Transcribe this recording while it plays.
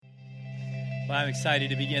Well, I'm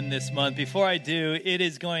excited to begin this month. Before I do, it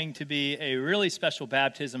is going to be a really special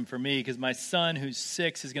baptism for me because my son, who's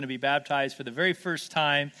 6, is going to be baptized for the very first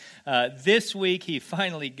time. This week, he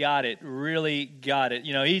finally got it, really got it.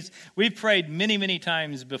 You know, we've prayed many, many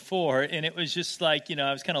times before, and it was just like, you know,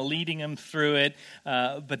 I was kind of leading him through it.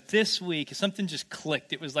 But this week, something just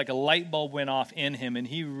clicked. It was like a light bulb went off in him, and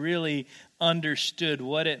he really understood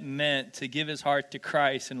what it meant to give his heart to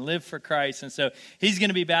Christ and live for Christ. And so he's going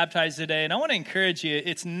to be baptized today. And I want to encourage you,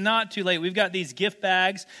 it's not too late. We've got these gift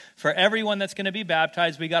bags for everyone that's going to be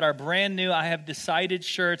baptized. We got our brand new I Have Decided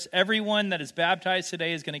shirts. Everyone that is baptized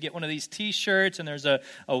today is going to get one of these t-shirts. And there's a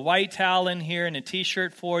white towel in here and a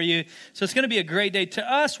t-shirt for you. So it's going to be a great day.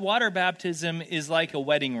 To us, water baptism is like a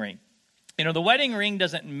wedding ring. You know, the wedding ring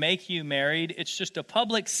doesn't make you married. It's just a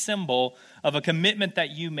public symbol of a commitment that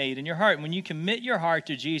you made in your heart. When you commit your heart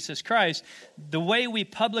to Jesus Christ, the way we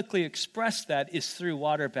publicly express that is through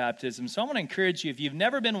water baptism. So I want to encourage you, if you've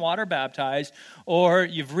never been water baptized or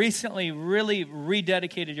you've recently really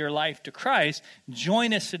rededicated your life to Christ,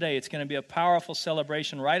 join us today. It's going to be a powerful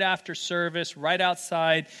celebration right after service, right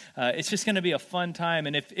outside. It's just going to be a fun time.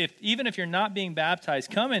 And even if you're not being baptized,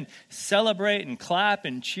 come and celebrate and clap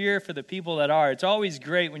and cheer for the people that are. It's always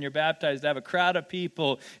great when you're baptized to have a crowd of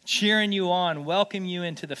people cheering you on, welcome you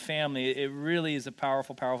into the family. It really is a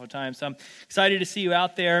powerful, powerful time. So I'm excited to see you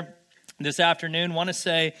out there this afternoon. Want to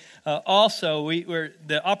say also,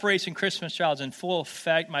 the Operation Christmas Child is in full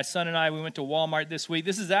effect. My son and I, we went to Walmart this week.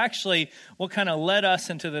 This is actually what kind of led us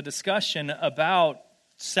into the discussion about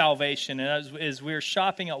salvation. And as we were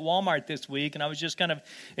shopping at Walmart this week, and I was just kind of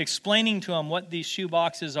explaining to him what these shoe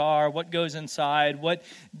boxes are, what goes inside, what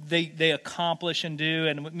they accomplish and do.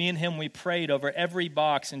 And me and him, we prayed over every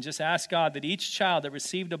box and just asked God that each child that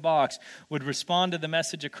received a box would respond to the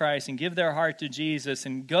message of Christ and give their heart to Jesus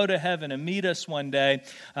and go to heaven and meet us one day.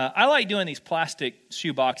 I like doing these plastic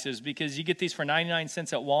shoe boxes because you get these for 99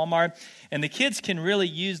 cents at Walmart, and the kids can really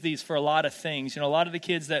use these for a lot of things. You know, a lot of the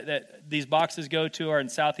kids that these boxes go to are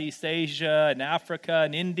in Southeast Asia and Africa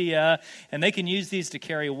and India, and they can use these to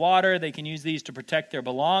carry water. They can use these to protect their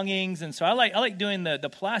belongings. And so I like doing the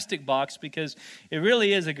plastic box because it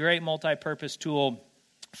really is a great multi-purpose tool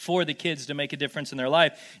for the kids to make a difference in their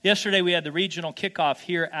life. Yesterday, we had the regional kickoff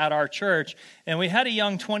here at our church, and we had a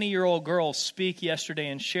young 20-year-old girl speak yesterday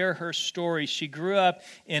and share her story. She grew up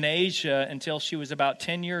in Asia until she was about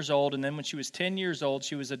 10 years old, and then when she was 10 years old,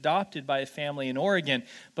 she was adopted by a family in Oregon.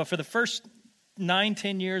 But for the first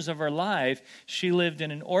 9-10 years of her life, she lived in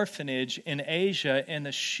an orphanage in Asia, and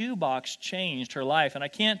the shoebox changed her life. And I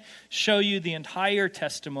can't show you the entire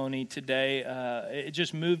testimony today. It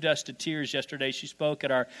just moved us to tears yesterday. She spoke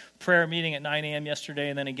at our prayer meeting at 9 a.m. yesterday,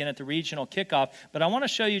 and then again at the regional kickoff. But I want to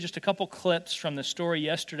show you just a couple clips from the story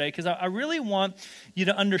yesterday, because I really want you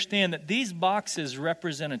to understand that these boxes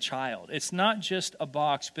represent a child. It's not just a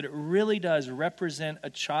box, but it really does represent a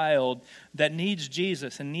child that needs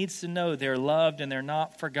Jesus and needs to know they're loved and they're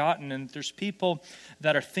not forgotten, and there's people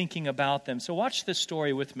that are thinking about them. So watch this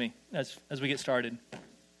story with me as we get started.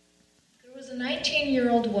 There was a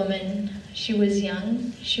 19-year-old woman. She was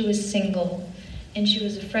young, she was single, and she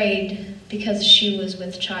was afraid because she was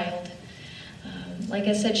with child. Like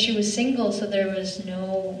I said, she was single, so there was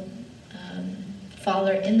no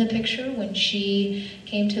father in the picture when she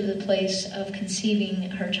came to the place of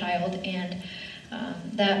conceiving her child, and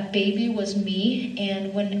that baby was me.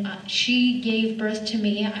 And when she gave birth to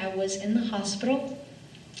me, I was in the hospital,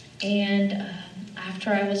 and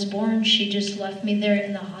after I was born, she just left me there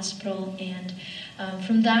in the hospital, and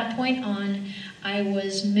from that point on, I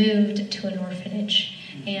was moved to an orphanage,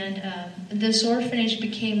 and this orphanage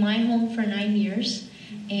became my home for 9 years,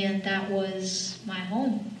 and that was my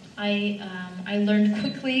home. I learned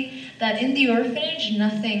quickly that in the orphanage,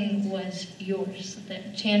 nothing was yours.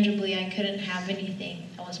 That tangibly, I couldn't have anything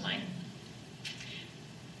that was mine.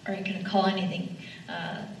 Or I couldn't call anything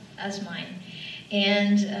as mine.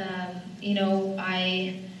 And,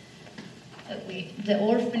 the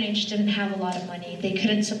orphanage didn't have a lot of money. They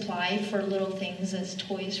couldn't supply for little things as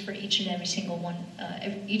toys for each and every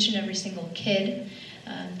single kid.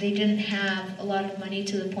 They didn't have a lot of money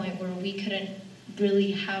to the point where we couldn't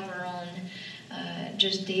really have our own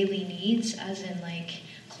just daily needs, as in like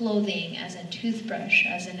clothing, as in toothbrush,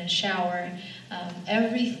 as in a shower.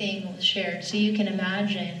 Everything was shared. So you can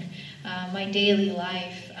imagine my daily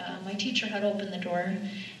life. My teacher had opened the door,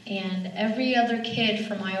 and every other kid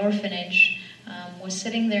from my orphanage was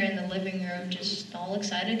sitting there in the living room just all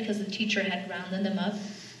excited because the teacher had rounded them up.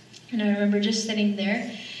 And I remember just sitting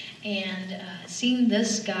there, and seeing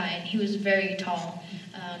this guy, and he was very tall,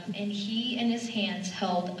 and he in his hands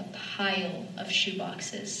held a pile of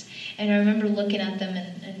shoeboxes. And I remember looking at them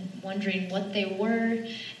and wondering what they were,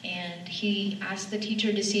 and he asked the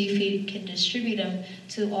teacher to see if he could distribute them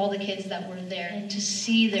to all the kids that were there, and to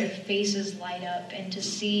see their faces light up, and to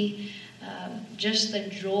see just the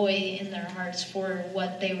joy in their hearts for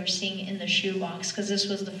what they were seeing in the shoebox, because this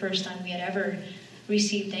was the first time we had ever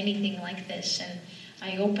received anything like this. And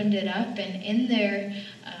I opened it up, and in there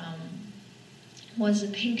was a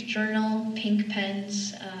pink journal, pink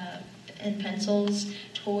pens, and pencils,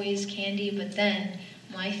 toys, candy, but then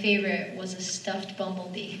my favorite was a stuffed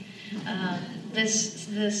bumblebee.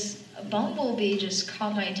 This bumblebee just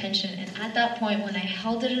caught my attention, and at that point when I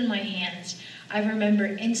held it in my hands, I remember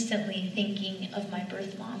instantly thinking of my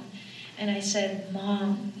birth mom. And I said,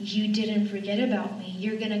 "Mom, you didn't forget about me.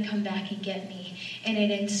 You're going to come back and get me." And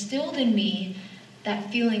it instilled in me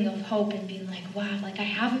that feeling of hope and being like, wow, like I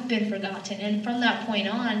haven't been forgotten. And from that point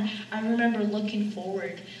on, I remember looking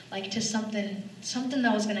forward like to something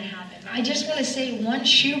that was going to happen. I just want to say one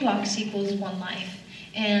shoebox equals one life.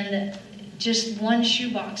 And just one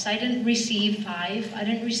shoebox. I didn't receive 5. I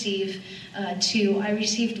didn't receive 2. I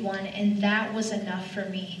received 1. And that was enough for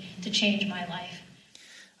me to change my life.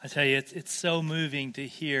 I tell you, it's so moving to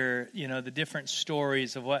hear, the different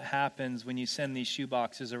stories of what happens when you send these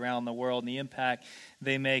shoeboxes around the world and the impact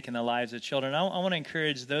they make in the lives of children. I want to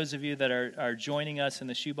encourage those of you that are joining us in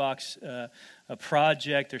the shoebox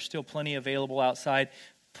project. There's still plenty available outside.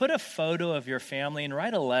 Put a photo of your family and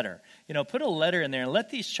write a letter. Put a letter in there and let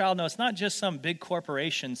these child know it's not just some big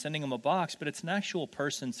corporation sending them a box, but it's an actual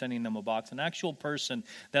person sending them a box, an actual person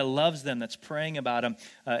that loves them, that's praying about them.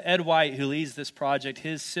 Ed White, who leads this project,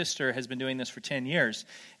 his sister has been doing this for 10 years.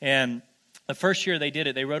 And the first year they did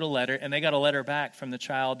it, they wrote a letter, and they got a letter back from the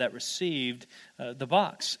child that received the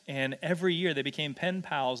box. And every year they became pen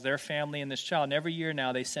pals, their family and this child. And every year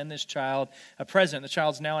now they send this child a present. The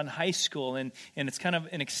child's now in high school, and it's kind of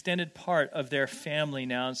an extended part of their family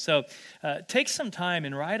now. And so take some time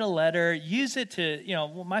and write a letter. Use it to,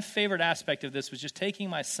 my favorite aspect of this was just taking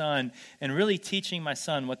my son and really teaching my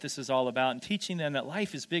son what this is all about and teaching them that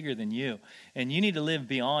life is bigger than you. And you need to live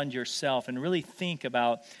beyond yourself and really think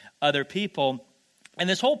about other people. And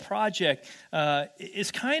this whole project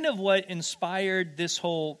is kind of what inspired this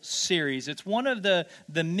whole series. It's one of the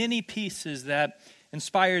many pieces that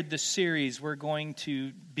inspired the series we're going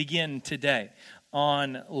to begin today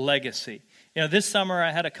on legacy. This summer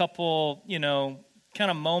I had a couple, kind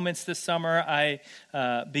of moments this summer. I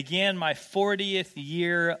began my 40th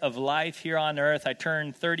year of life here on earth. I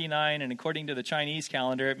turned 39, and according to the Chinese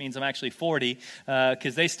calendar, it means I'm actually 40,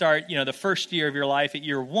 because they start, the first year of your life at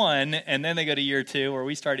year 1, and then they go to year 2, where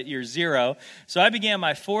we start at year 0. So I began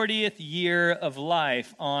my 40th year of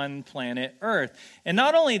life on planet Earth. And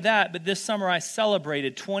not only that, but this summer I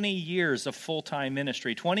celebrated 20 years of full-time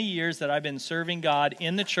ministry, 20 years that I've been serving God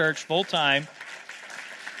in the church full-time.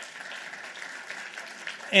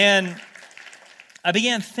 And I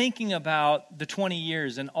began thinking about the 20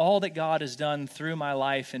 years and all that God has done through my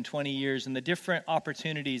life in 20 years and the different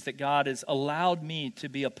opportunities that God has allowed me to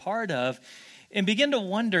be a part of, and begin to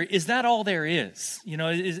wonder, is that all there is?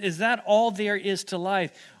 Is that all there is to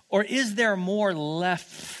life? Or is there more left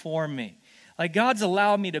for me? Like, God's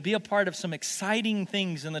allowed me to be a part of some exciting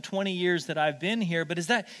things in the 20 years that I've been here, but is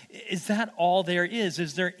that all there is?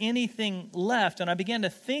 Is there anything left? And I began to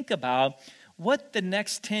think about what the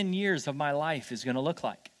next 10 years of my life is going to look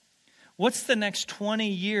like. What's the next 20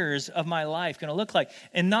 years of my life going to look like?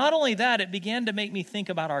 And not only that, it began to make me think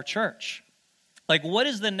about our church. Like, what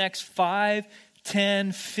is the next 5,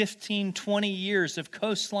 10, 15, 20 years of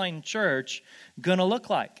Coastline Church going to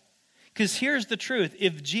look like? Because here's the truth.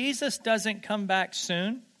 If Jesus doesn't come back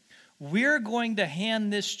soon, we're going to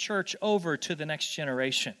hand this church over to the next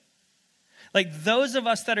generation. Like, those of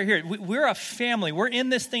us that are here, we're a family. We're in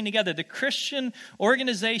this thing together. The Christian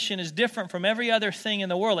organization is different from every other thing in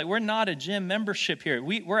the world. Like, we're not a gym membership here.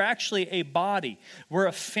 We're actually a body. We're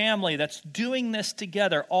a family that's doing this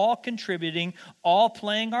together, all contributing, all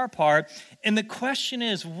playing our part. And the question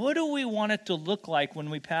is, what do we want it to look like when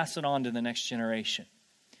we pass it on to the next generation?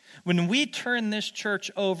 When we turn this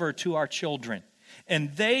church over to our children,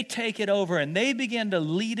 and they take it over and they begin to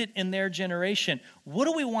lead it in their generation, what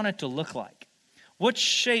do we want it to look like? What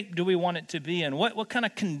shape do we want it to be in? What kind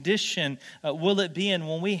of condition will it be in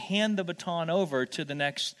when we hand the baton over to the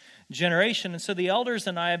next generation? And so the elders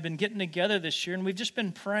and I have been getting together this year, and we've just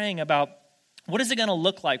been praying about What is it going to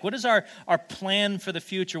look like? What is our plan for the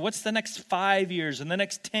future? What's the next 5 years and the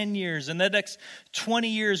next 10 years and the next 20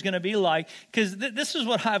 years going to be like? Because this is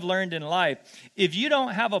what I've learned in life. If you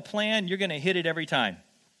don't have a plan, you're going to hit it every time.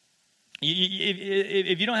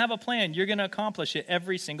 If you don't have a plan, you're going to accomplish it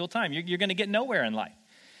every single time. You're going to get nowhere in life.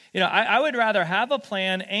 I would rather have a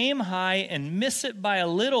plan, aim high, and miss it by a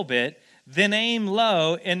little bit than aim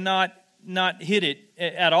low and not hit it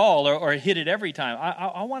at all or hit it every time.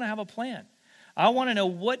 I want to have a plan. I want to know,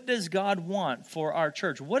 what does God want for our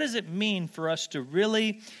church? What does it mean for us to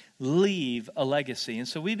really leave a legacy? And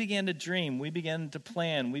so we began to dream, we began to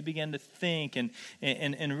plan, we began to think and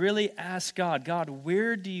really ask God,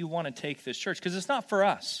 where do you want to take this church? Because it's not for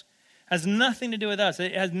us. It has nothing to do with us.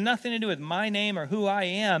 It has nothing to do with my name or who I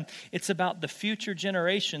am. It's about the future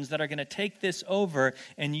generations that are going to take this over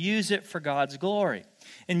and use it for God's glory.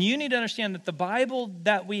 And you need to understand that the Bible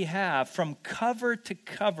that we have from cover to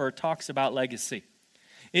cover talks about legacy.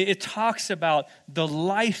 It talks about the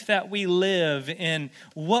life that we live and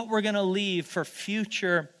what we're going to leave for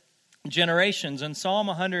future generations. In Psalm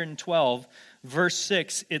 112, verse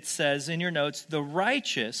 6, it says in your notes, the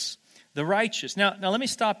righteous. Now let me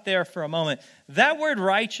stop there for a moment. That word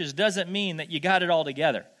righteous doesn't mean that you got it all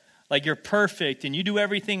together. Like you're perfect and you do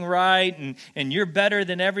everything right and you're better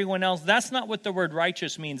than everyone else. That's not what the word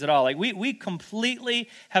righteous means at all. Like we completely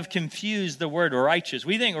have confused the word righteous.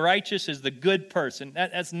 We think righteous is the good person.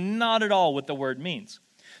 That's not at all what the word means.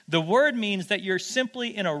 The word means that you're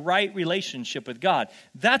simply in a right relationship with God.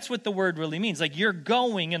 That's what the word really means. Like you're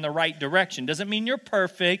going in the right direction. Doesn't mean you're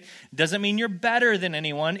perfect. Doesn't mean you're better than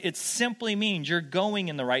anyone. It simply means you're going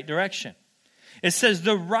in the right direction. It says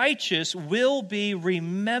the righteous will be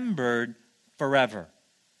remembered forever.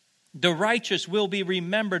 The righteous will be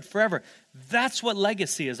remembered forever. That's what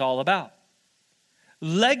legacy is all about.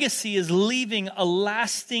 Legacy is leaving a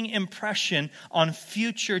lasting impression on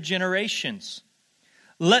future generations.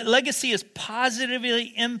 Legacy is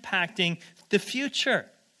positively impacting the future.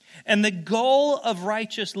 And the goal of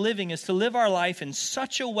righteous living is to live our life in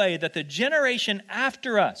such a way that the generation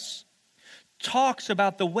after us talks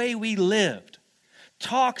about the way we lived,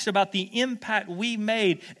 talks about the impact we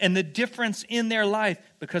made and the difference in their life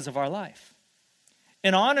because of our life.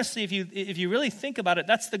 And honestly, if you really think about it,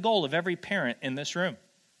 that's the goal of every parent in this room.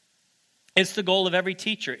 It's the goal of every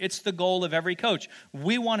teacher. It's the goal of every coach.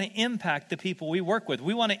 We want to impact the people we work with.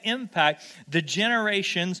 We want to impact the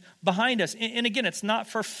generations behind us. And again, it's not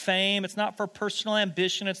for fame. It's not for personal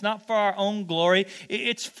ambition. It's not for our own glory.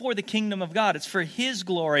 It's for the kingdom of God. It's for His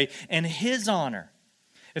glory and His honor.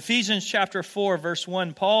 Ephesians chapter 4, verse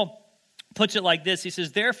 1, Paul puts it like this. He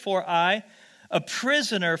says, therefore I, a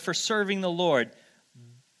prisoner for serving the Lord,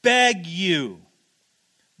 beg you.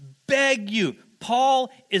 Paul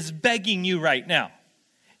is begging you right now.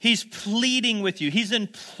 He's pleading with you. He's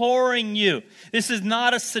imploring you. This is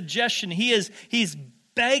not a suggestion. He's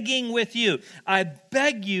begging with you. I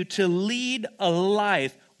beg you to lead a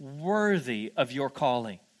life worthy of your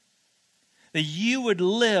calling. That you would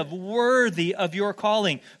live worthy of your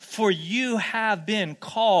calling, for you have been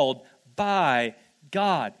called by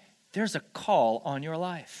God. There's a call on your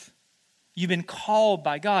life. You've been called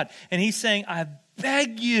by God. And He's saying, I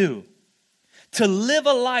beg you to live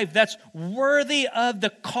a life that's worthy of the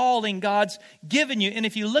calling God's given you. And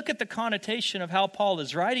if you look at the connotation of how Paul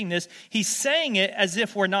is writing this, he's saying it as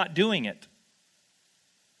if we're not doing it.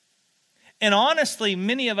 And honestly,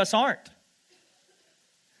 many of us aren't.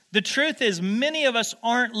 The truth is, many of us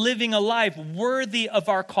aren't living a life worthy of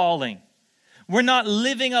our calling. We're not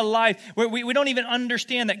living a life where we don't even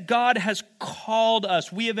understand that God has called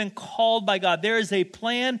us. We have been called by God. There is a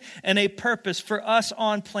plan and a purpose for us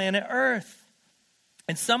on planet Earth.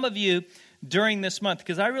 And some of you during this month,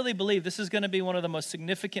 because I really believe this is going to be one of the most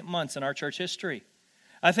significant months in our church history.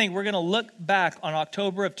 I think we're going to look back on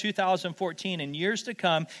October of 2014 and years to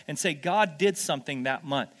come and say, God did something that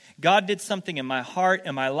month. God did something in my heart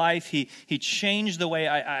and my life. He changed the way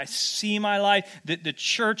I see my life. The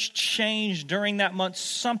church changed during that month.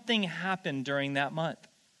 Something happened during that month.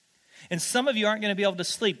 And some of you aren't going to be able to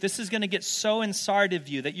sleep. This is going to get so inside of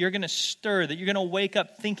you that you're going to stir, that you're going to wake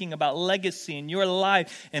up thinking about legacy in your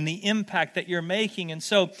life and the impact that you're making. And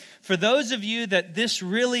so for those of you that this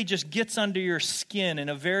really just gets under your skin in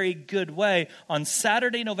a very good way, on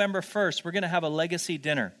Saturday, November 1st, we're going to have a legacy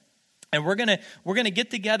dinner. And we're gonna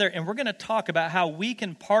get together and we're gonna talk about how we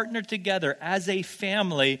can partner together as a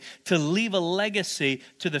family to leave a legacy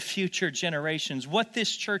to the future generations. What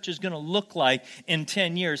this church is gonna look like in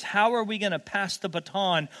 10 years. How are we gonna pass the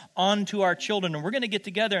baton on to our children? And we're gonna get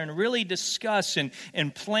together and really discuss and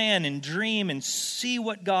plan and dream and see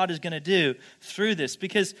what God is gonna do through this.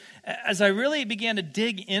 Because as I really began to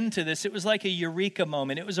dig into this, it was like a eureka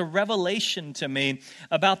moment. It was a revelation to me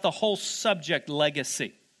about the whole subject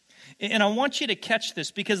legacy. And I want you to catch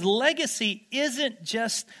this, because legacy isn't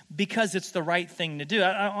just because it's the right thing to do.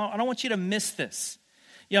 I don't want you to miss this.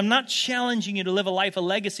 I'm not challenging you to live a life of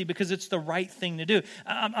legacy because it's the right thing to do.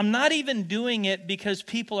 I'm not even doing it because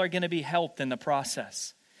people are going to be helped in the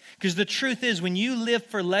process. Because the truth is, when you live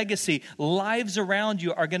for legacy, lives around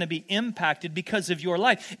you are going to be impacted because of your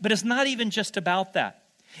life. But it's not even just about that.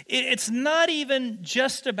 It's not even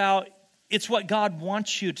just about, it's what God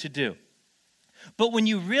wants you to do. But when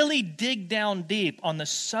you really dig down deep on the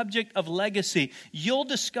subject of legacy, you'll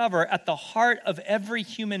discover at the heart of every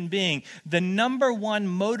human being, the number one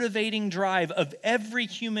motivating drive of every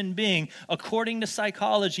human being, according to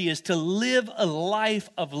psychology, is to live a life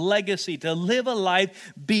of legacy, to live a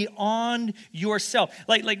life beyond yourself.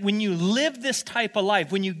 Like when you live this type of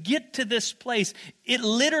life, when you get to this place, it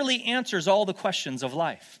literally answers all the questions of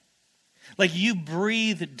life. Like you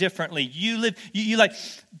breathe differently. You live, you like,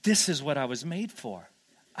 this is what I was made for.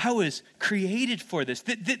 I was created for this.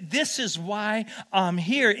 This is why I'm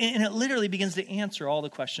here. And it literally begins to answer all the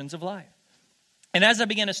questions of life. And as I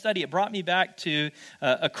began to study, it brought me back to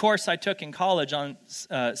a course I took in college on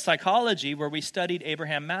psychology, where we studied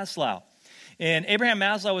Abraham Maslow. And Abraham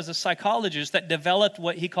Maslow was a psychologist that developed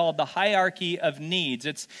what he called the hierarchy of needs.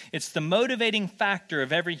 It's the motivating factor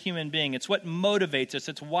of every human being. It's what motivates us.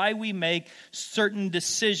 It's why we make certain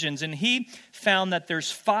decisions. And he found that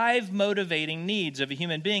there's 5 motivating needs of a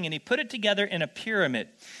human being, and he put it together in a pyramid,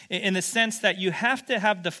 in the sense that you have to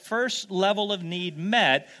have the first level of need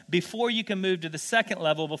met before you can move to the second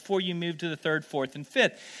level, before you move to the third, fourth, and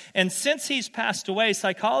fifth. And since he's passed away,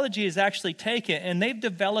 psychology has actually taken it, and they've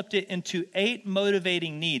developed it into 8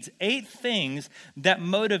 motivating needs, 8 things that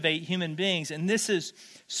motivate human beings. And this is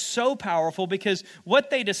so powerful, because what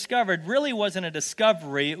they discovered really wasn't a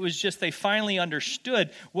discovery. It was just they finally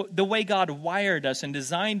understood the way God wired us and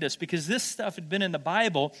designed us, because this stuff had been in the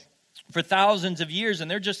Bible for thousands of years,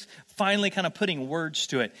 and they're just finally kind of putting words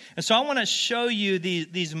to it. And so I want to show you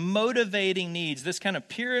these motivating needs, this kind of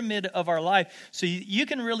pyramid of our life, so you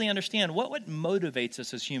can really understand what motivates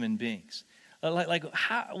us as human beings.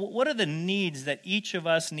 What are the needs that each of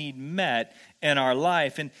us need met in our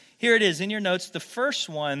life? And here it is in your notes. The first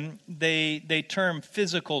one, they term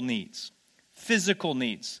physical needs. Physical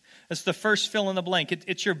needs. That's the first fill in the blank.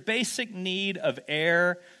 It's your basic need of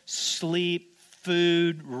air, sleep,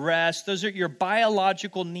 food, rest. Those are your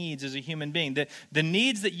biological needs as a human being. The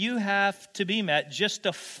needs that you have to be met just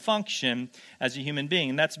to function as a human being.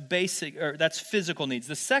 And that's basic, or that's physical needs.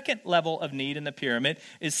 The second level of need in the pyramid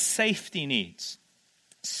is safety needs.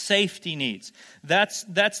 Safety needs. That's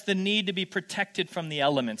the need to be protected from the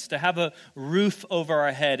elements, to have a roof over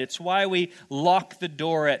our head. It's why we lock the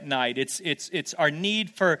door at night. It's our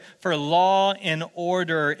need for law and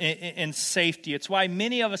order and safety. It's why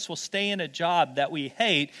many of us will stay in a job that we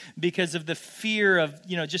hate because of the fear of,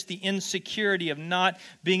 just the insecurity of not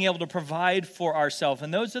being able to provide for ourselves.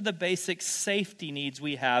 And those are the basic safety needs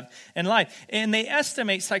we have in life. And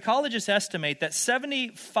psychologists estimate that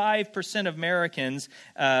 75% of Americans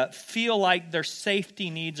feel like their safety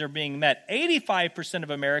needs are being met. 85% of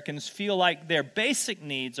Americans feel like their basic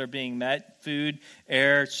needs are being met: food,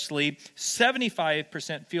 air, sleep.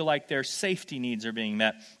 75% feel like their safety needs are being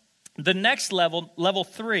met. The next level, level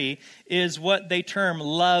 3, is what they term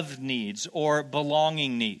love needs or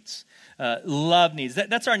belonging needs. Love needs.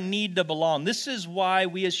 That's our need to belong. This is why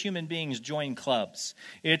we as human beings join clubs.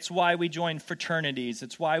 It's why we join fraternities.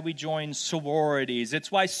 It's why we join sororities.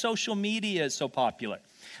 It's why social media is so popular.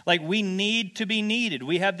 Like, we need to be needed.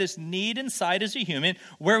 We have this need inside as a human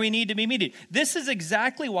where we need to be needed. This is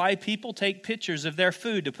exactly why people take pictures of their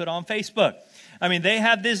food to put on Facebook. I mean, they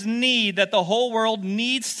have this need that the whole world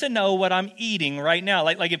needs to know what I'm eating right now.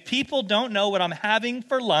 Like if people don't know what I'm having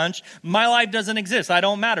for lunch, my life doesn't exist. I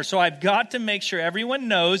don't matter. So I've got to make sure everyone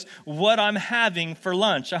knows what I'm having for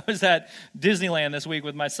lunch. I was at Disneyland this week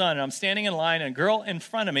with my son, and I'm standing in line, and a girl in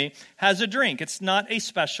front of me has a drink. It's not a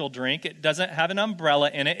special drink. It doesn't have an umbrella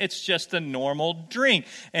in it. It's just a normal drink.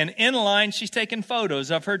 And in line, she's taking photos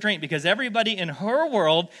of her drink because everybody in her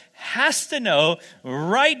world has to know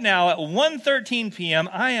right now at 1:13 p.m.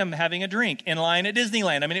 I am having a drink in line at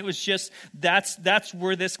Disneyland. I mean, it was just, that's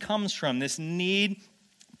where this comes from, this need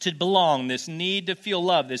to belong, this need to feel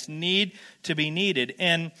loved, this need to be needed.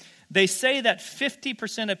 And they say that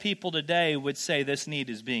 50% of people today would say this need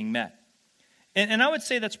is being met. And I would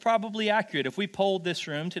say that's probably accurate. If we polled this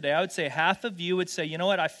room today, I would say half of you would say, you know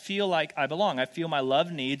what, I feel like I belong. I feel my love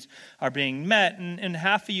needs are being met. And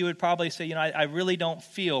half of you would probably say, you know, I really don't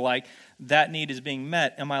feel like that need is being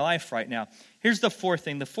met in my life right now. Here's the fourth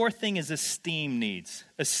thing. The fourth thing is esteem needs.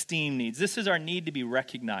 Esteem needs. This is our need to be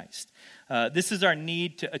recognized. This is our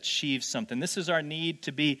need to achieve something. This is our need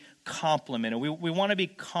to be complimented. We want to be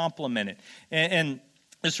complimented. And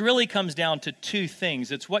this really comes down to two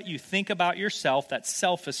things. It's what you think about yourself, that's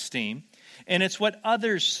self-esteem, and it's what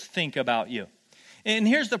others think about you. And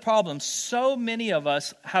here's the problem. So many of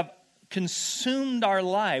us have consumed our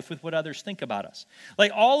life with what others think about us.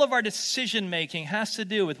 Like all of our decision making has to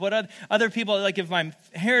do with what other people, like if my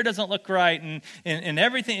hair doesn't look right and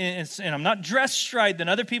everything, and I'm not dressed right, then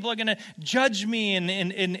other people are going to judge me,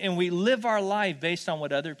 and we live our life based on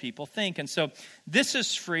what other people think. And so this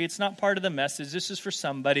is free. It's not part of the message. This is for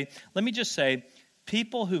somebody. Let me just say,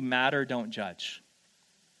 people who matter don't judge.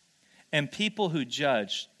 And people who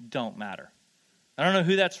judge don't matter. I don't know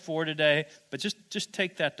who that's for today, but just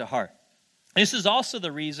take that to heart. This is also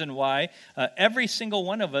the reason why every single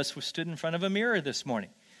one of us was stood in front of a mirror this morning.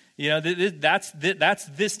 You know, that's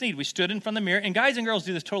this need. We stood in front of the mirror, and guys and girls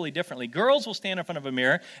do this totally differently. Girls will stand in front of a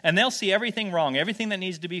mirror, and they'll see everything wrong, everything that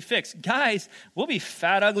needs to be fixed. Guys, we'll be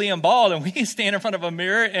fat, ugly, and bald, and we can stand in front of a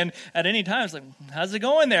mirror, and at any time, it's like, how's it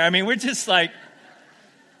going there? I mean, we're just like,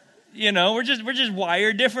 you know, we're just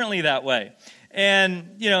wired differently that way.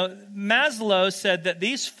 And, you know, Maslow said that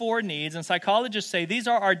these four needs, and psychologists say these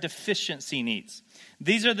are our deficiency needs.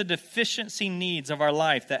 These are the deficiency needs of our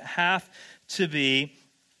life that have to be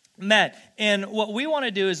met. And what we want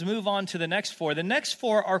to do is move on to the next four. The next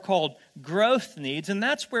four are called growth needs, and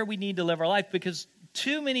that's where we need to live our life, because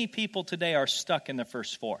too many people today are stuck in the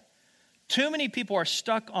first four. Too many people are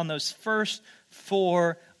stuck on those first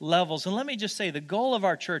four levels. And let me just say, the goal of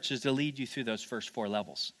our church is to lead you through those first four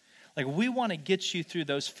levels. Like, we want to get you through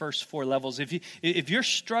those first four levels. If you're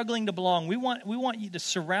struggling to belong, we want you to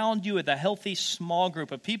surround you with a healthy small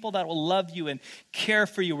group of people that will love you and care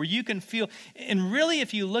for you, where you can feel. And really,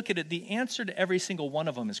 if you look at it, the answer to every single one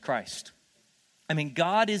of them is Christ. I mean,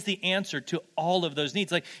 God is the answer to all of those needs.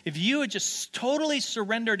 Like, if you would just totally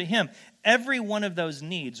surrender to Him, every one of those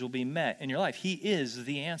needs will be met in your life. He is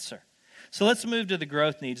the answer. So let's move to the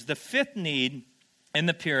growth needs. The fifth need in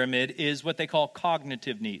the pyramid is what they call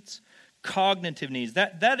cognitive needs. Cognitive needs.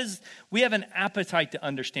 That is, we have an appetite to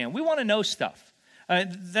understand. We want to know stuff.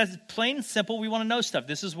 That's plain and simple. We want to know stuff.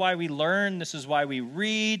 This is why we learn. This is why we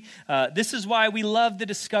read. This is why we love the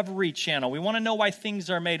Discovery Channel. We want to know why things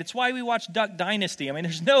are made. It's why we watch Duck Dynasty. I mean,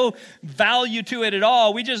 there's no value to it at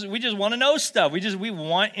all. We just want to know stuff. We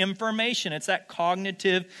want information. It's that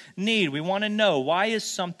cognitive need. We want to know, why is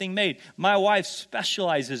something made? My wife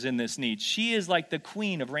specializes in this need. She is like the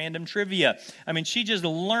queen of random trivia. I mean, she just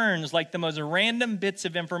learns like the most random bits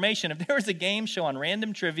of information. If there was a game show on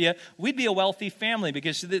random trivia, we'd be a wealthy family,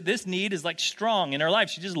 because this need is like strong in her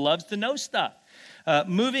life. She just loves to know stuff.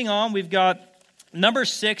 Moving on, we've got number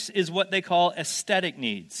 6 is what they call aesthetic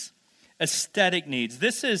needs. Aesthetic needs.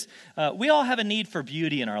 This is, we all have a need for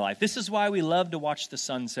beauty in our life. This is why we love to watch the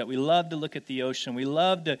sunset. We love to look at the ocean. We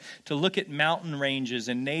love to look at mountain ranges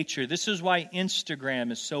and nature. This is why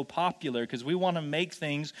Instagram is so popular, because we want to make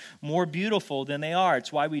things more beautiful than they are.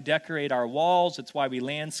 It's why we decorate our walls. It's why we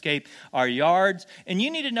landscape our yards. And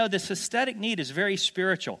you need to know this aesthetic need is very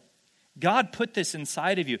spiritual. God put this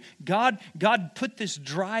inside of you. God put this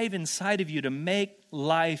drive inside of you to make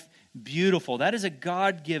life beautiful. That is a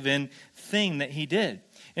God-given thing that He did.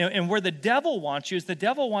 And where the devil wants you is the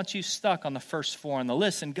devil wants you stuck on the first 4 on the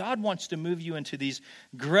list. And God wants to move you into these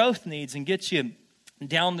growth needs and get you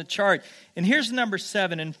down the chart. And here's number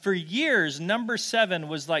 7. And for years, number 7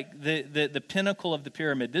 was like the pinnacle of the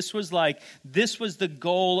pyramid. This was the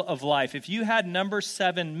goal of life. If you had number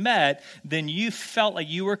 7 met, then you felt like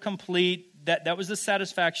you were complete. That was the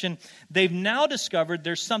satisfaction. They've now discovered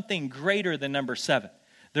there's something greater than number 7.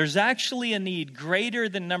 There's actually a need greater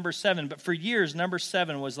than number 7, but for years, number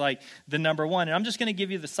 7 was like the number 1. And I'm just going to give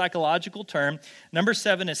you the psychological term. Number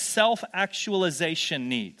 7 is self-actualization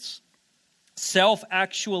needs.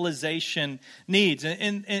 Self-actualization needs.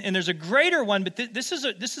 And there's a greater one, but this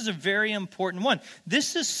is a very important one.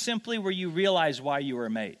 This is simply where you realize why you were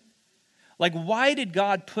made. Like, why did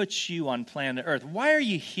God put you on planet Earth? Why are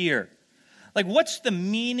you here? Like, what's the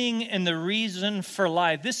meaning and the reason for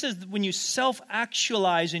life? This is when you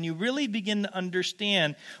self-actualize and you really begin to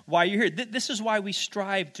understand why you're here. This is why we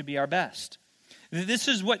strive to be our best. This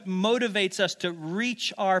is what motivates us to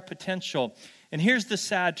reach our potential. And here's the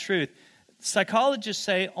sad truth. Psychologists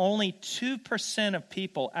say only 2% of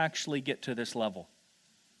people actually get to this level.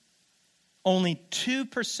 Only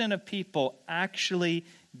 2% of people actually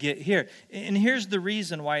get here. And here's the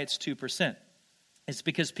reason why it's 2%. It's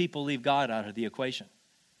because people leave God out of the equation.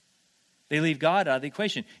 They leave God out of the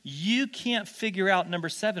equation. You can't figure out number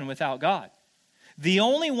 7 without God. The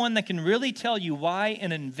only one that can really tell you why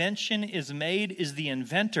an invention is made is the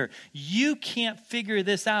inventor. You can't figure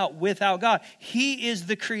this out without God. He is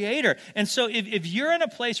the creator. And so if you're in a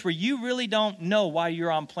place where you really don't know why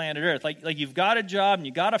you're on planet Earth, like you've got a job and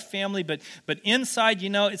you got a family, but inside,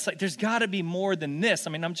 it's like there's got to be more than this.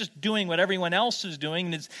 I mean, I'm just doing what everyone else is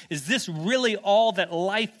doing. And is this really all that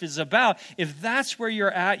life is about? If that's where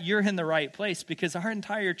you're at, you're in the right place, because our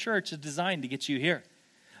entire church is designed to get you here.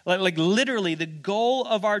 Like literally, the goal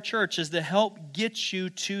of our church is to help get you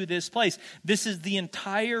to this place. This is the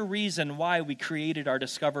entire reason why we created our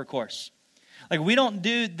Discover course. Like, we don't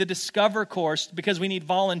do the Discover course because we need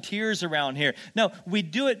volunteers around here. No, we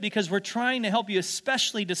do it because we're trying to help you,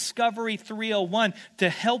 especially Discovery 301, to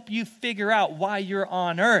help you figure out why you're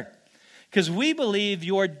on earth. Because we believe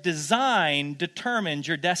your design determines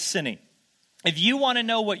your destiny. If you want to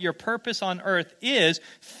know what your purpose on earth is,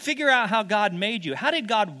 figure out how God made you. How did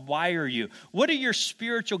God wire you? What are your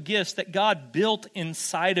spiritual gifts that God built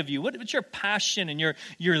inside of you? What's your passion and your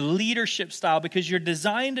leadership style? Because your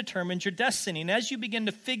design determines your destiny. And as you begin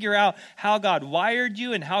to figure out how God wired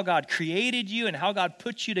you and how God created you and how God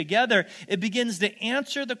put you together, it begins to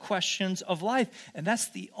answer the questions of life. And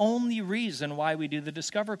that's the only reason why we do the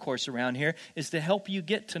Discover course around here, is to help you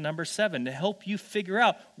get to number 7, to help you figure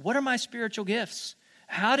out, what are my spiritual gifts?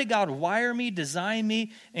 How did God wire me, design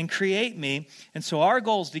me, and create me? And so our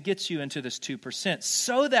goal is to get you into this 2%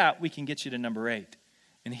 so that we can get you to number 8.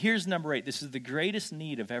 And here's number 8. This is the greatest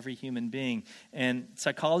need of every human being. And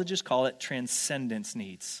psychologists call it transcendence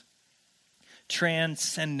needs.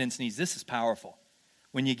 Transcendence needs. This is powerful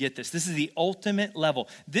when you get this. This is the ultimate level.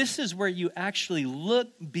 This is where you actually look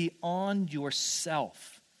beyond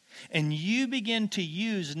yourself. And you begin to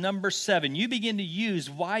use number 7. You begin to use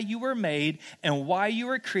why you were made and why you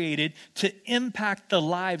were created to impact the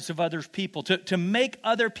lives of other people, to make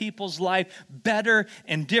other people's life better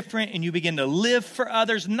and different. And you begin to live for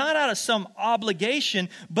others, not out of some obligation,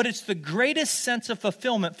 but it's the greatest sense of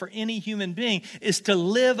fulfillment for any human being, is to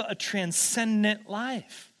live a transcendent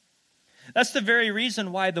life. That's the very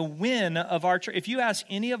reason why the win of our church, if you ask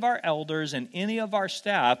any of our elders and any of our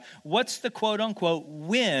staff, what's the quote-unquote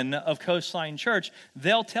win of Coastline Church,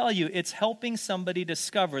 they'll tell you it's helping somebody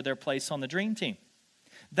discover their place on the dream team.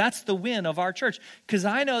 That's the win of our church. Because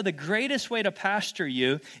I know the greatest way to pastor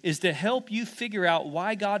you is to help you figure out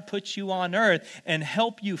why God put you on earth and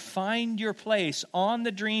help you find your place on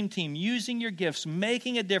the dream team, using your gifts,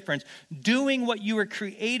 making a difference, doing what you were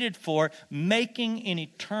created for, making an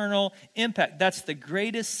eternal impact. That's the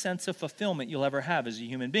greatest sense of fulfillment you'll ever have as a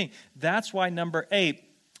human being. That's why number 8,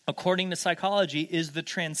 according to psychology, is the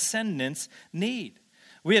transcendence need.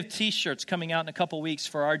 We have T-shirts coming out in a couple weeks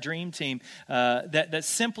for our dream team that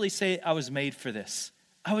simply say, I was made for this.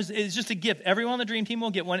 It's just a gift. Everyone on the dream team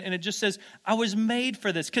will get one, and it just says, I was made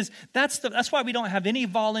for this. Because that's why we don't have any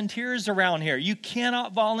volunteers around here. You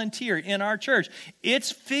cannot volunteer in our church.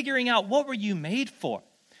 It's figuring out, what were you made for?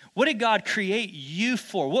 What did God create you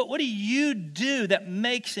for? What do you do that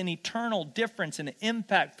makes an eternal difference and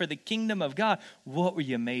impact for the kingdom of God? What were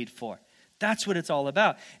you made for? That's what it's all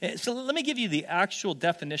about. So let me give you the actual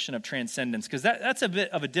definition of transcendence, because that's a bit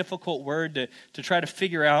of a difficult word to try to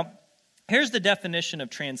figure out. Here's the definition of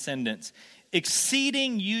transcendence: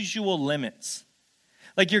 exceeding usual limits.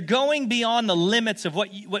 Like, you're going beyond the limits of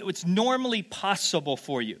what's normally possible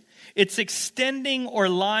for you. It's extending or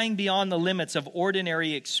lying beyond the limits of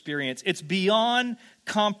ordinary experience. It's beyond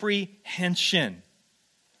comprehension.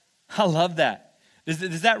 I love that.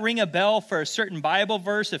 Does that ring a bell for a certain Bible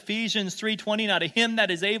verse? Ephesians 3:20, now to him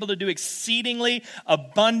that is able to do exceedingly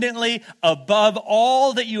abundantly above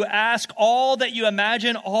all that you ask, all that you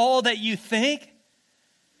imagine, all that you think.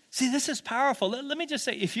 See, this is powerful. Let me just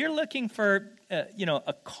say, if you're looking for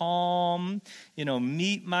a calm,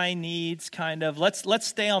 meet my needs kind of, let's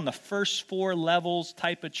stay on the first 4 levels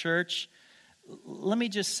type of church, let me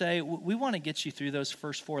just say, we want to get you through those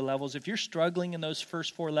first 4 levels. If you're struggling in those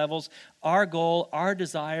first 4 levels, our goal, our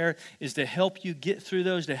desire is to help you get through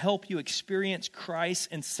those, to help you experience Christ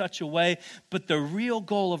in such a way. But the real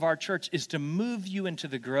goal of our church is to move you into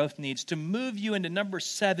the growth needs, to move you into number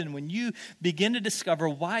 7. When you begin to discover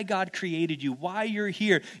why God created you, why you're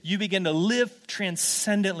here, you begin to live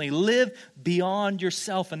transcendently, live beyond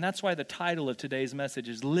yourself. And that's why the title of today's message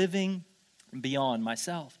is Living Beyond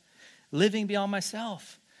Myself. Living beyond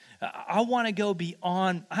myself. I want to go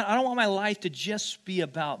beyond. I don't want my life to just be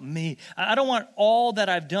about me. I don't want all that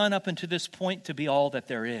I've done up until this point to be all that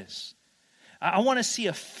there is. I want to see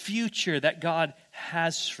a future that God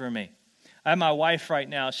has for me. I have my wife right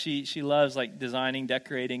now. She loves like designing,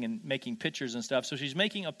 decorating, and making pictures and stuff. So she's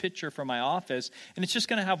making a picture for my office, and it's just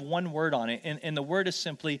going to have one word on it. And the word is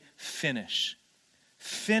simply finish.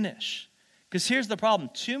 Finish. Because here's the problem.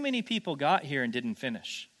 Too many people got here and didn't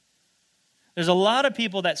finish. There's a lot of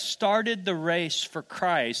people that started the race for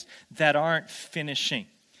Christ that aren't finishing.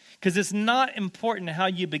 Because it's not important how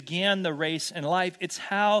you began the race in life. It's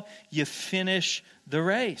how you finish the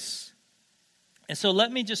race. And so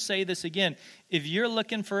let me just say this again. If you're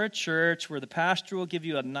looking for a church where the pastor will give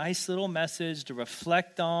you a nice little message to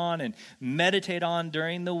reflect on and meditate on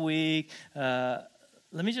during the week, let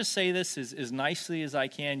me just say this as nicely as I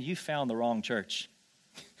can. You found the wrong church.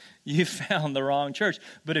 You found the wrong church.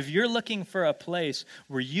 But if you're looking for a place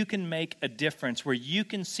where you can make a difference, where you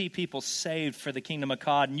can see people saved for the kingdom of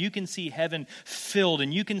God, and you can see heaven filled,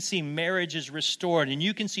 and you can see marriages restored, and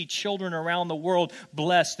you can see children around the world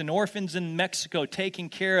blessed, and orphans in Mexico taken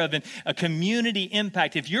care of, and a community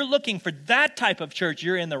impact, if you're looking for that type of church,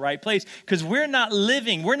 you're in the right place. Because we're not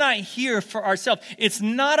here for ourselves. It's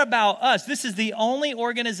not about us. This is the only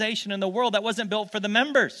organization in the world that wasn't built for the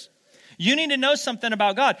members. You need to know something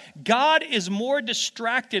about God. God is more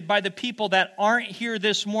distracted by the people that aren't here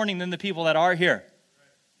this morning than the people that are here.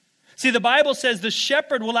 See, the Bible says the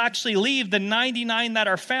shepherd will actually leave the 99 that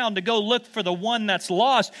are found to go look for the one that's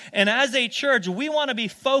lost. And as a church, we want to be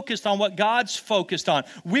focused on what God's focused on.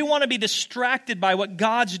 We want to be distracted by what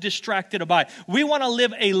God's distracted by. We want to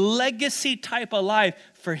live a legacy type of life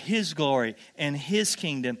for His glory and His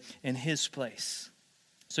kingdom and His place.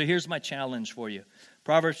 So here's my challenge for you.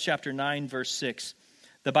 Proverbs chapter 9, verse 6.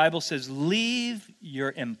 The Bible says, leave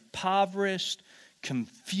your impoverished,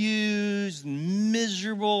 confused,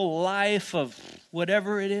 miserable life of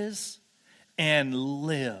whatever it is and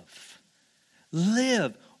live.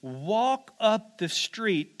 Live. Walk up the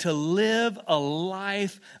street to live a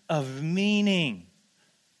life of meaning.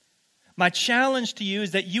 My challenge to you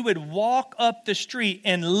is that you would walk up the street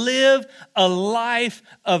and live a life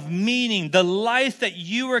of meaning, the life that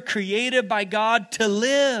you were created by God to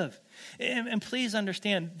live. And please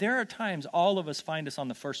understand, there are times all of us find us on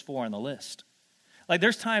the first 4 on the list. Like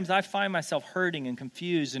there's times I find myself hurting and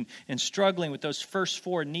confused and struggling with those first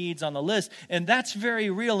 4 needs on the list. And that's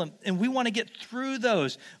very real. And we want to get through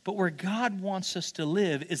those. But where God wants us to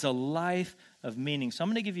live is a life of meaning. So I'm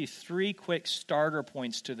going to give you 3 quick starter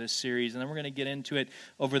points to this series, and then we're going to get into it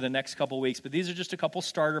over the next couple weeks. But these are just a couple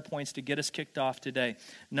starter points to get us kicked off today.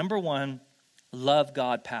 Number 1, love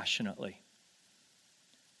God passionately.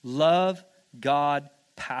 Love God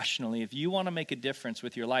passionately. If you want to make a difference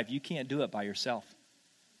with your life, you can't do it by yourself.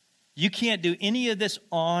 You can't do any of this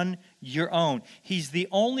on your own. He's the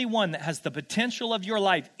only one that has the potential of your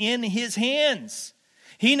life in His hands.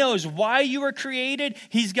 He knows why you were created.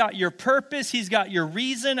 He's got your purpose. He's got your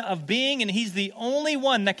reason of being, and He's the only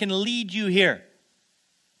one that can lead you here.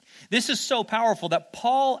 This is so powerful that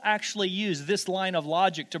Paul actually used this line of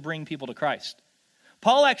logic to bring people to Christ.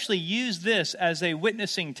 Paul actually used this as a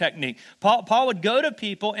witnessing technique. Paul would go to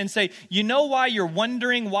people and say, you know why you're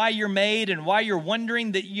wondering why you're made and why you're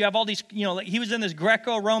wondering that you have all these, like he was in this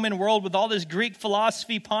Greco-Roman world with all this Greek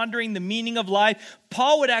philosophy, pondering the meaning of life.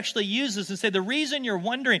 Paul would actually use this and say, the reason you're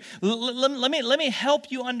wondering, let me help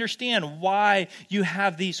you understand why you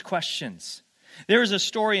have these questions. There is a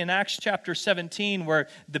story in Acts chapter 17 where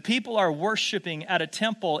the people are worshiping at a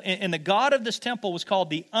temple, and the God of this temple was called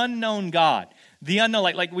the unknown God. The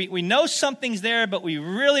unknown, like we know something's there, but we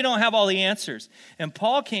really don't have all the answers. And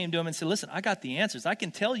Paul came to him and said, listen, I got the answers. I can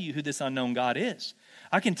tell you who this unknown God is.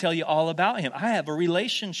 I can tell you all about Him. I have a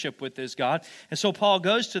relationship with this God. And so Paul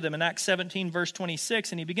goes to them in Acts 17, verse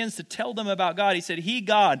 26, and he begins to tell them about God. He said, He,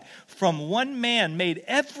 God, from one man made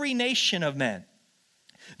every nation of men,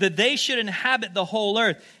 that they should inhabit the whole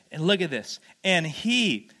earth. And look at this. And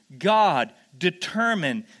He, God,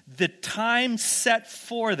 determined the time set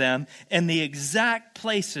for them and the exact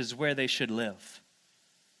places where they should live.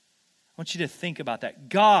 I want you to think about that.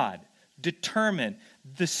 God determine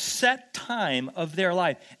the set time of their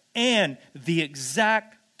life and the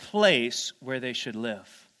exact place where they should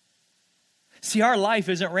live. See, our life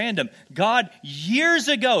isn't random. God years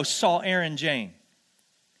ago saw Aaron Jane.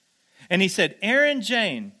 And he said, Aaron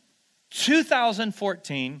Jane,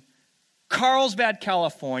 2014, Carlsbad,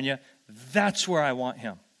 California, that's where I want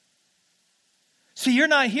him. See, you're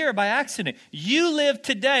not here by accident. You live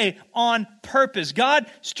today on purpose. God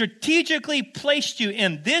strategically placed you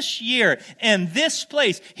in this year and this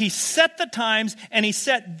place. He set the times and he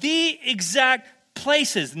set the exact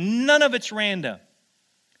places. None of it's random.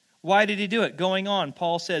 Why did he do it? Going on,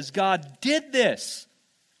 Paul says, God did this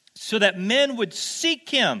so that men would seek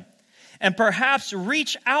him and perhaps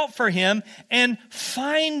reach out for him and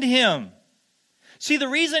find him. See, the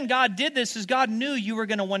reason God did this is God knew you were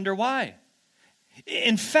going to wonder why.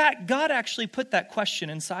 In fact, God actually put that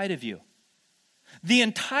question inside of you. The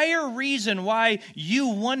entire reason why you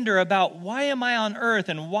wonder about why am I on earth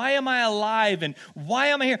and why am I alive and why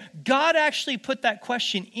am I here, God actually put that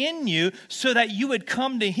question in you so that you would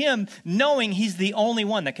come to him knowing he's the only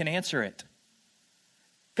one that can answer it.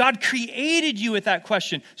 God created you with that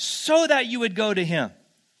question so that you would go to him.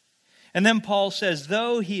 And then Paul says,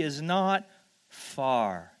 though he is not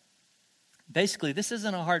far. Basically, this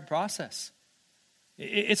isn't a hard process.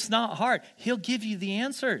 It's not hard. He'll give you the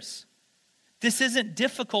answers. This isn't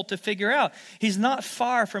difficult to figure out. He's not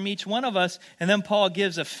far from each one of us. And then Paul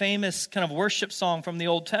gives a famous kind of worship song from the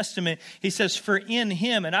Old Testament. He says, for in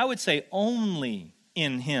him, and I would say only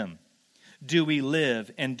in him, do we live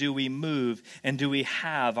and do we move and do we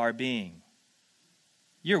have our being.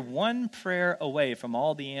 You're one prayer away from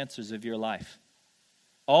all the answers of your life.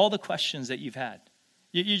 All the questions that you've had.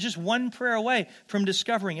 You're just one prayer away from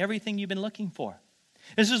discovering everything you've been looking for.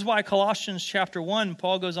 This is why Colossians chapter 1,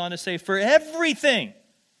 Paul goes on to say, for everything.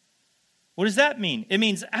 What does that mean? It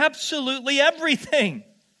means absolutely everything.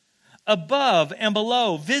 Above and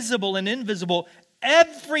below, visible and invisible,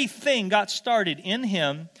 everything got started in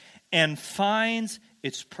him and finds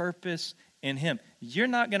its purpose in him. You're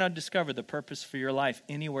not going to discover the purpose for your life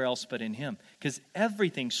anywhere else but in him, because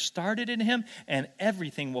everything started in him and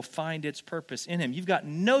everything will find its purpose in him. You've got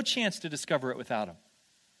no chance to discover it without him.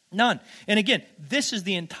 None. And again, this is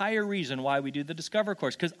the entire reason why we do the Discover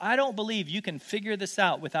course, because I don't believe you can figure this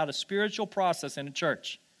out without a spiritual process in a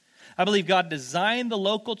church. I believe God designed the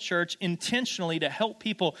local church intentionally to help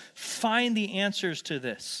people find the answers to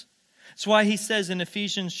this. That's why he says in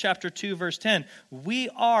Ephesians chapter 2, verse 10, we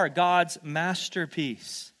are God's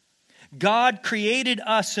masterpiece. God created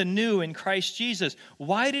us anew in Christ Jesus.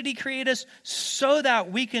 Why did he create us? So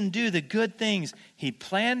that we can do the good things he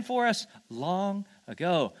planned for us long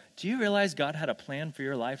ago. Do you realize God had a plan for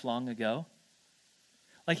your life long ago?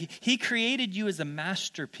 Like he created you as a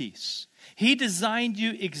masterpiece. He designed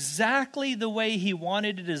you exactly the way he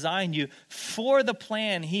wanted to design you for the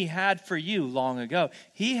plan he had for you long ago.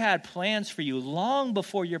 He had plans for you long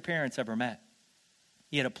before your parents ever met.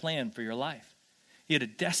 He had a plan for your life. He had a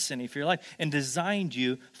destiny for your life and designed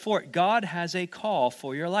you for it. God has a call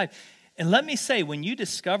for your life. And let me say, when you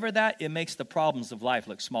discover that, it makes the problems of life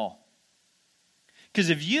look small. Because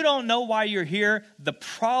if you don't know why you're here,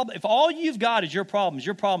 if all you've got is your problems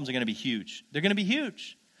are going to be huge. They're going to be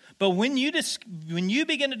huge. But when you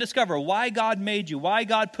begin to discover why God made you, why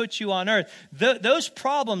God put you on earth, those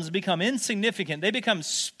problems become insignificant. They become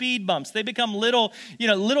speed bumps. They become little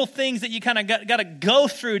things that you kind of got to go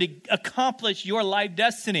through to accomplish your life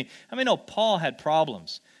destiny. I mean, no, Paul had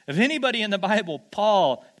problems. If anybody in the Bible,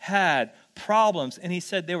 Paul had problems, and he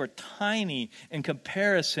said they were tiny in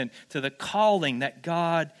comparison to the calling that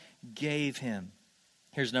God gave him.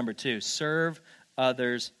 Here's number 2, serve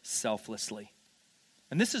others selflessly.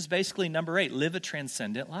 And this is basically number 8, live a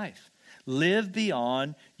transcendent life. Live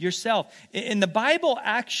beyond yourself. And the Bible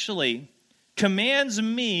actually commands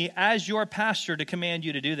me as your pastor to command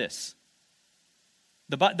you to do this.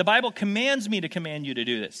 The Bible commands me to command you to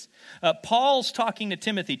do this. Paul's talking to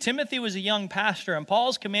Timothy. Timothy was a young pastor, and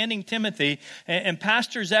Paul's commanding Timothy and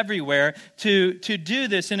pastors everywhere to do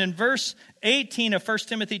this. And in verse 18 of 1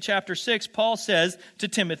 Timothy chapter 6, Paul says to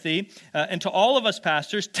Timothy and to all of us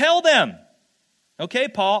pastors, tell them. Okay,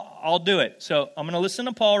 Paul, I'll do it. So I'm going to listen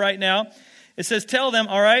to Paul right now. It says, tell them,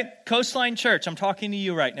 all right, Coastline Church, I'm talking to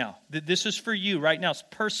you right now. This is for you right now,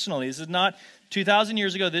 personally. This is not 2,000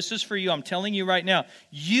 years ago. This is for you. I'm telling you right now.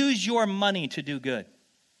 Use your money to do good.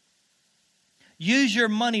 Use your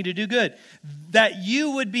money to do good. That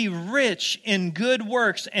you would be rich in good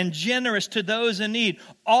works and generous to those in need,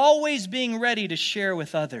 always being ready to share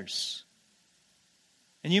with others.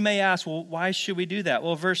 And you may ask, well, why should we do that?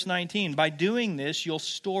 Well, verse 19, by doing this, you'll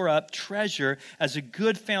store up treasure as a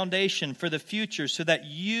good foundation for the future so that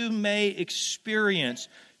you may experience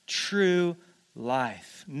true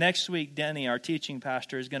life. Next week, Denny, our teaching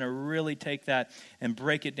pastor, is going to really take that and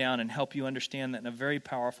break it down and help you understand that in a very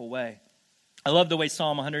powerful way. I love the way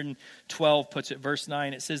Psalm 112 puts it, verse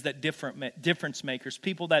 9. It says that difference makers,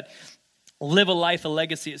 people that live a life, a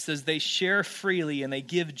legacy, it says they share freely and they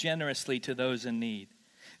give generously to those in need.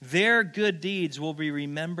 Their good deeds will be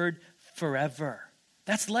remembered forever.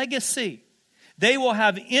 That's legacy. They will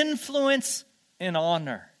have influence and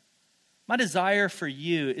honor. My desire for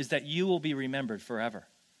you is that you will be remembered forever.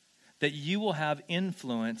 That you will have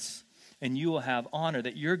influence and you will have honor.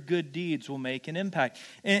 That your good deeds will make an impact.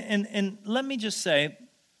 And let me just say,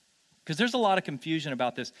 because there's a lot of confusion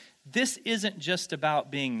about this. This isn't just about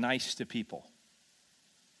being nice to people.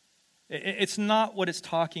 It's not what it's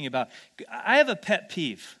talking about. I have a pet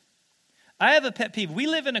peeve. We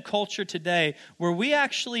live in a culture today where we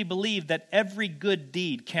actually believe that every good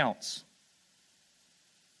deed counts.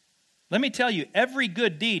 Let me tell you, every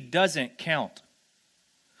good deed doesn't count.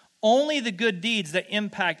 Only the good deeds that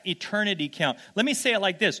impact eternity count. Let me say it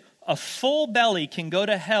like this. A full belly can go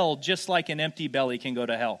to hell just like an empty belly can go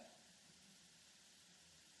to hell.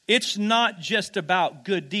 It's not just about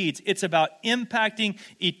good deeds. It's about impacting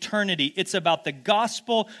eternity. It's about the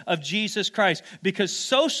gospel of Jesus Christ. Because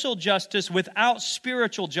social justice without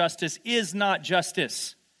spiritual justice is not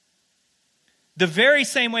justice. The very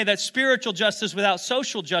same way that spiritual justice without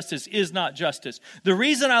social justice is not justice. The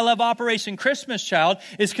reason I love Operation Christmas Child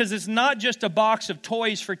is because it's not just a box of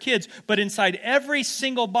toys for kids, but inside every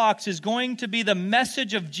single box is going to be the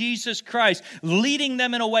message of Jesus Christ, leading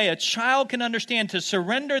them in a way a child can understand to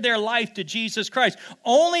surrender their life to Jesus Christ.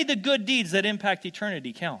 Only the good deeds that impact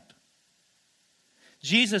eternity count.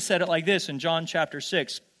 Jesus said it like this in John chapter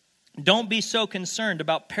 6. Don't be so concerned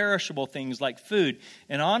about perishable things like food.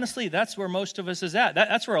 And honestly, that's where most of us is at.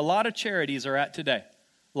 That's where a lot of charities are at today.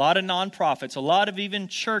 A lot of nonprofits, a lot of even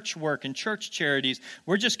church work and church charities.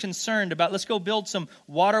 We're just concerned about, let's go build some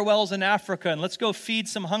water wells in Africa, and let's go feed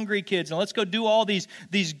some hungry kids, and let's go do all these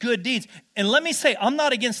good deeds. And let me say, I'm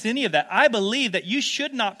not against any of that. I believe that you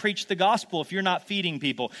should not preach the gospel if you're not feeding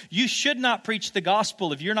people. You should not preach the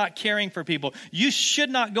gospel if you're not caring for people. You should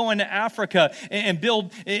not go into Africa and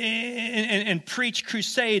build and preach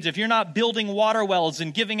crusades if you're not building water wells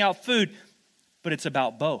and giving out food. But it's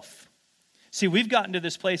about both. See, we've gotten to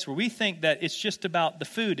this place where we think that it's just about the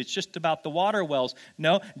food. It's just about the water wells.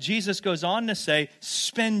 No, Jesus goes on to say,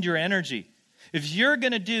 spend your energy. If you're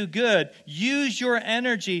going to do good, use your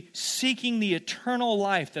energy seeking the eternal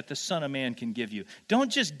life that the Son of Man can give you.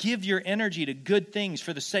 Don't just give your energy to good things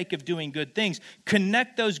for the sake of doing good things.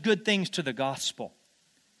 Connect those good things to the gospel.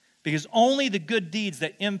 Because only the good deeds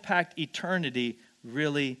that impact eternity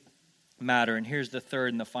really matter. And here's the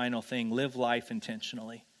third and the final thing. Live life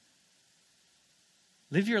intentionally.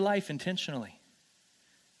 Live your life intentionally.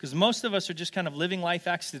 Because most of us are just kind of living life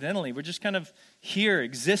accidentally. We're just kind of here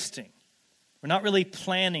existing. We're not really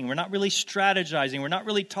planning. We're not really strategizing. We're not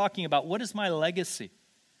really talking about what is my legacy?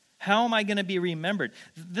 How am I going to be remembered?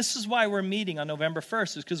 This is why we're meeting on November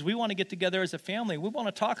 1st, is because we want to get together as a family. We want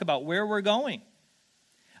to talk about where we're going.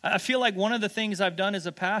 I feel like one of the things I've done as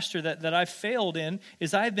a pastor that I've failed in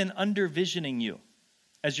is I've been under-visioning you.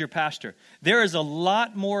 As your pastor. There is a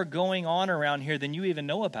lot more going on around here than you even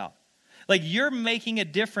know about. Like you're making a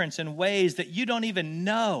difference in ways that you don't even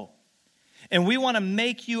know. And we want to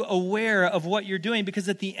make you aware of what you're doing because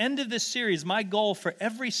at the end of this series, my goal for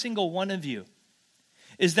every single one of you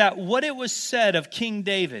is that what it was said of King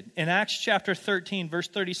David in Acts chapter 13, verse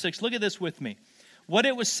 36. Look at this with me. What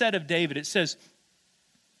it was said of David, it says,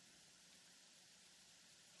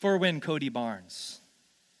 for when Cody Barnes,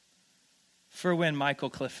 for when Michael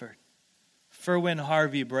Clifford, for when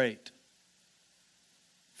Harvey Brait,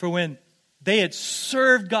 for when they had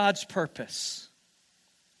served God's purpose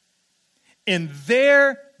in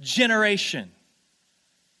their generation,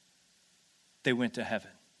 they went to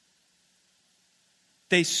heaven.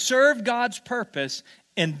 They served God's purpose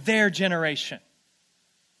in their generation.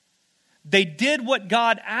 They did what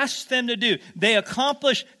God asked them to do. They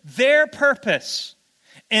accomplished their purpose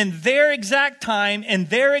in their exact time, in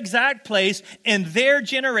their exact place, in their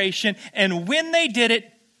generation. And when they did it,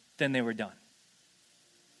 then they were done.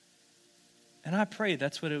 And I pray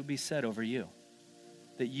that's what it would be said over you.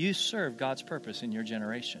 That you serve God's purpose in your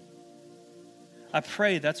generation. I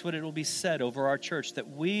pray that's what it will be said over our church. That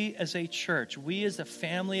we as a church, we as a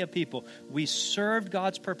family of people, we served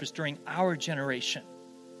God's purpose during our generation.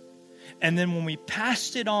 And then when we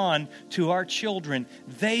passed it on to our children,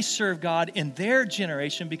 they serve God in their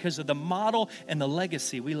generation because of the model and the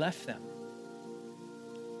legacy we left them.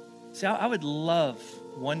 See, I would love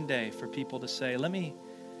one day for people to say, let me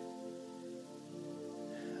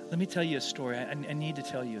tell you a story. I need to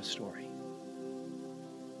tell you a story.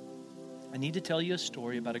 I need to tell you a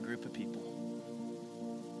story about a group of people.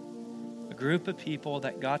 A group of people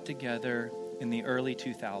that got together in the early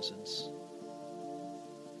 2000s.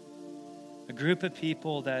 A group of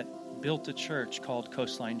people that built a church called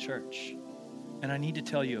Coastline Church. And I need to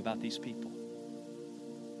tell you about these people.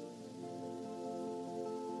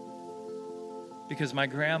 Because my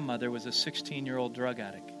grandmother was a 16-year-old drug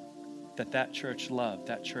addict that church loved,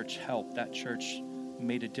 that church helped, that church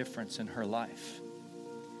made a difference in her life.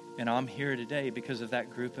 And I'm here today because of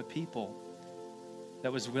that group of people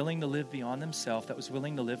that was willing to live beyond themselves, that was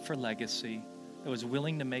willing to live for legacy, that was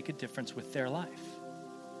willing to make a difference with their life.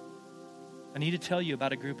 I need to tell you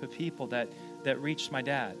about a group of people that reached my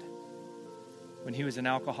dad when he was an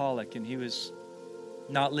alcoholic and he was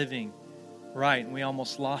not living right, and we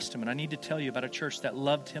almost lost him. And I need to tell you about a church that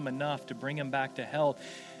loved him enough to bring him back to health.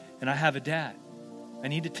 And I have a dad. I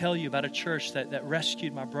need to tell you about a church that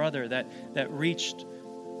rescued my brother, that reached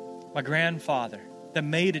my grandfather, that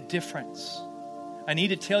made a difference. I need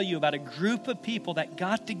to tell you about a group of people that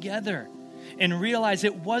got together and realized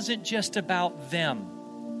it wasn't just about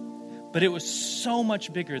them, but it was so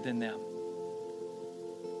much bigger than them.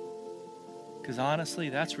 Because honestly,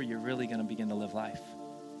 that's where you're really going to begin to live life.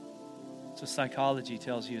 So psychology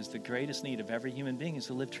tells you is the greatest need of every human being is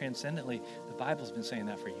to live transcendently. The Bible's been saying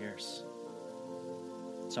that for years.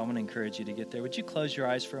 So I'm going to encourage you to get there. Would you close your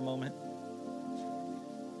eyes for a moment?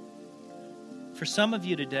 For some of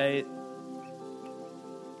you today,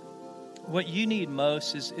 what you need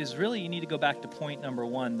most is really you need to go back to point number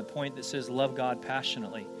one, the point that says love God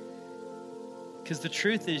passionately. Because the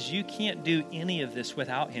truth is you can't do any of this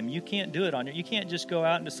without Him. You can't do it on your own. You can't just go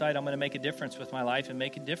out and decide I'm going to make a difference with my life and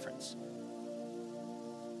make a difference.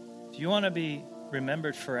 If you want to be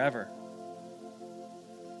remembered forever,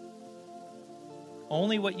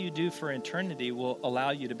 only what you do for eternity will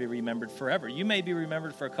allow you to be remembered forever. You may be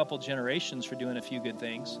remembered for a couple generations for doing a few good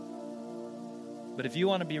things. But if you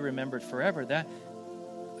want to be remembered forever, that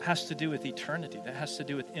has to do with eternity. That has to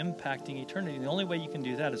do with impacting eternity. The only way you can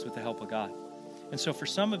do that is with the help of God. And so for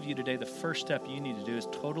some of you today, the first step you need to do is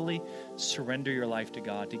totally surrender your life to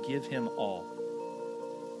God, to give Him all.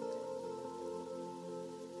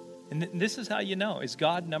 And this is how you know. Is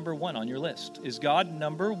God number one on your list? Is God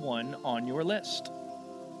number one on your list?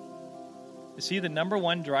 Is He the number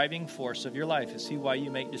one driving force of your life? Is He why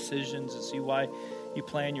you make decisions? Is He why you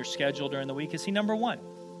plan your schedule during the week? Is He number one?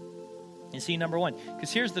 Is He number one?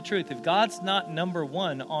 Because here's the truth. If God's not number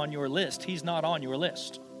one on your list, He's not on your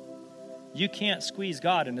list. You can't squeeze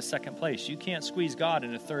God into second place. You can't squeeze God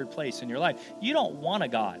into third place in your life. You don't want a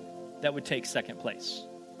God that would take second place.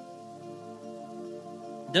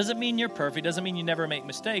 Doesn't mean you're perfect. Doesn't mean you never make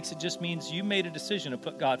mistakes. It just means you made a decision to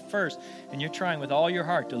put God first, and you're trying with all your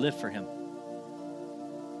heart to live for Him.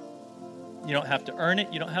 You don't have to earn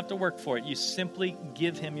it. You don't have to work for it. You simply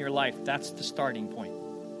give Him your life. That's the starting point.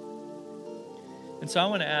 And so I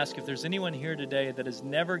want to ask if there's anyone here today that has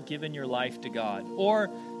never given your life to God, or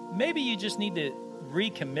maybe you just need to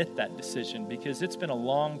recommit that decision because it's been a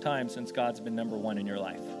long time since God's been number one in your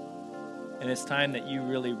life. And it's time that you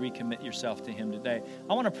really recommit yourself to Him today.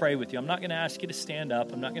 I want to pray with you. I'm not going to ask you to stand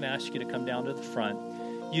up. I'm not going to ask you to come down to the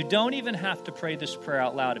front. You don't even have to pray this prayer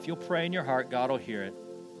out loud. If you'll pray in your heart, God will hear it.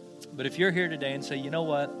 But if you're here today and say, you know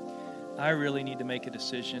what? I really need to make a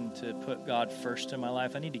decision to put God first in my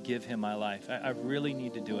life. I need to give Him my life. I really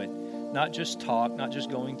need to do it. Not just talk, not just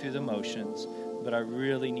going through the motions, but I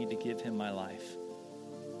really need to give Him my life.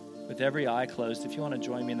 With every eye closed, if you want to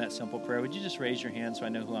join me in that simple prayer, would you just raise your hand so I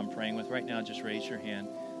know who I'm praying with? Right now, just raise your hand.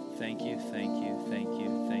 Thank you, thank you, thank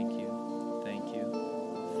you, thank you, thank you,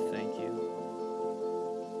 thank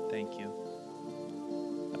you, thank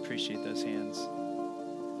you. I appreciate those hands.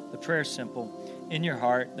 The prayer is simple. In your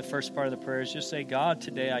heart, the first part of the prayer is just say, God,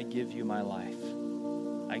 today I give you my life.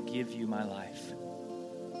 I give you my life.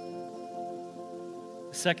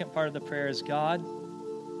 The second part of the prayer is, God,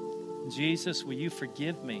 Jesus, will you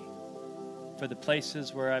forgive me for the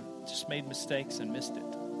places where I've just made mistakes and missed it?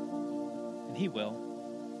 And He will.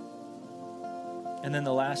 And then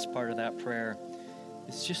the last part of that prayer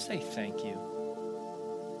is just say thank you.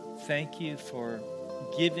 Thank you for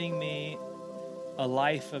giving me a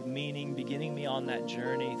life of meaning, beginning me on that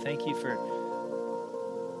journey. Thank you for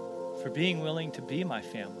being willing to be my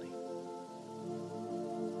family.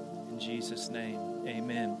 In Jesus' name,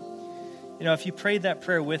 amen. if you prayed that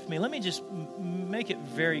prayer with me, let me just make it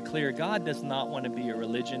very clear. God does not want to be your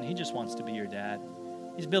religion. He just wants to be your dad.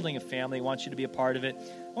 He's building a family. He wants you to be a part of it.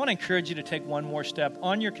 I want to encourage you to take one more step.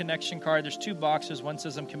 On your connection card, there's 2 boxes. One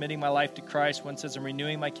says I'm committing my life to Christ. One says I'm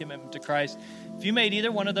renewing my commitment to Christ. If you made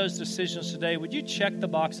either one of those decisions today, would you check the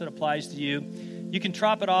box that applies to you? You can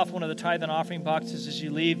drop it off one of the tithe and offering boxes as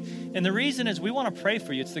you leave. And the reason is we want to pray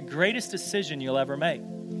for you. It's the greatest decision you'll ever make.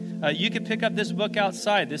 You could pick up this book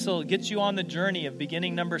outside. This will get you on the journey of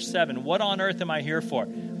beginning number 7. What on earth am I here for?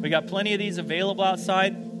 We got plenty of these available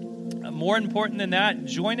outside. More important than that,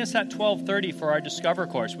 join us at 12:30 for our Discover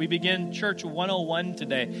course. We begin Church 101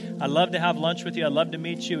 today. I'd love to have lunch with you. I'd love to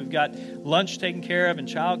meet you. We've got lunch taken care of and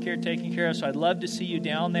childcare taken care of, so I'd love to see you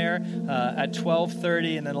down there at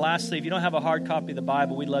 12:30. And then lastly, if you don't have a hard copy of the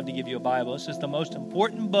Bible, we'd love to give you a Bible. This is the most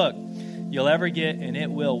important book you'll ever get, and it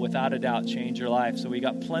will, without a doubt, change your life. So we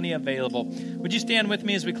got plenty available. Would you stand with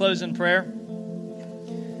me as we close in prayer?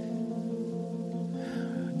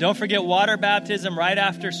 Don't forget water baptism right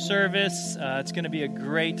after service. It's going to be a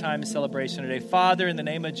great time of celebration today. Father, in the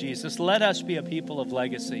name of Jesus, let us be a people of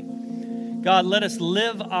legacy. God, let us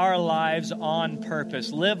live our lives on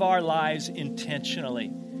purpose. Live our lives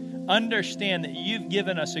intentionally. Understand that you've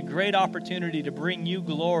given us a great opportunity to bring you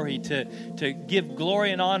glory, to give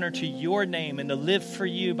glory and honor to your name, and to live for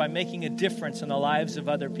you by making a difference in the lives of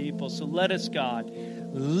other people. So let us, God,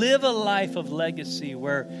 live a life of legacy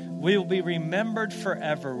where we will be remembered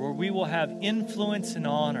forever, where we will have influence and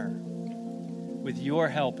honor with your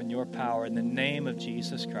help and your power in the name of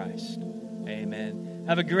Jesus Christ. Amen.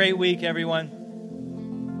 Have a great week, everyone.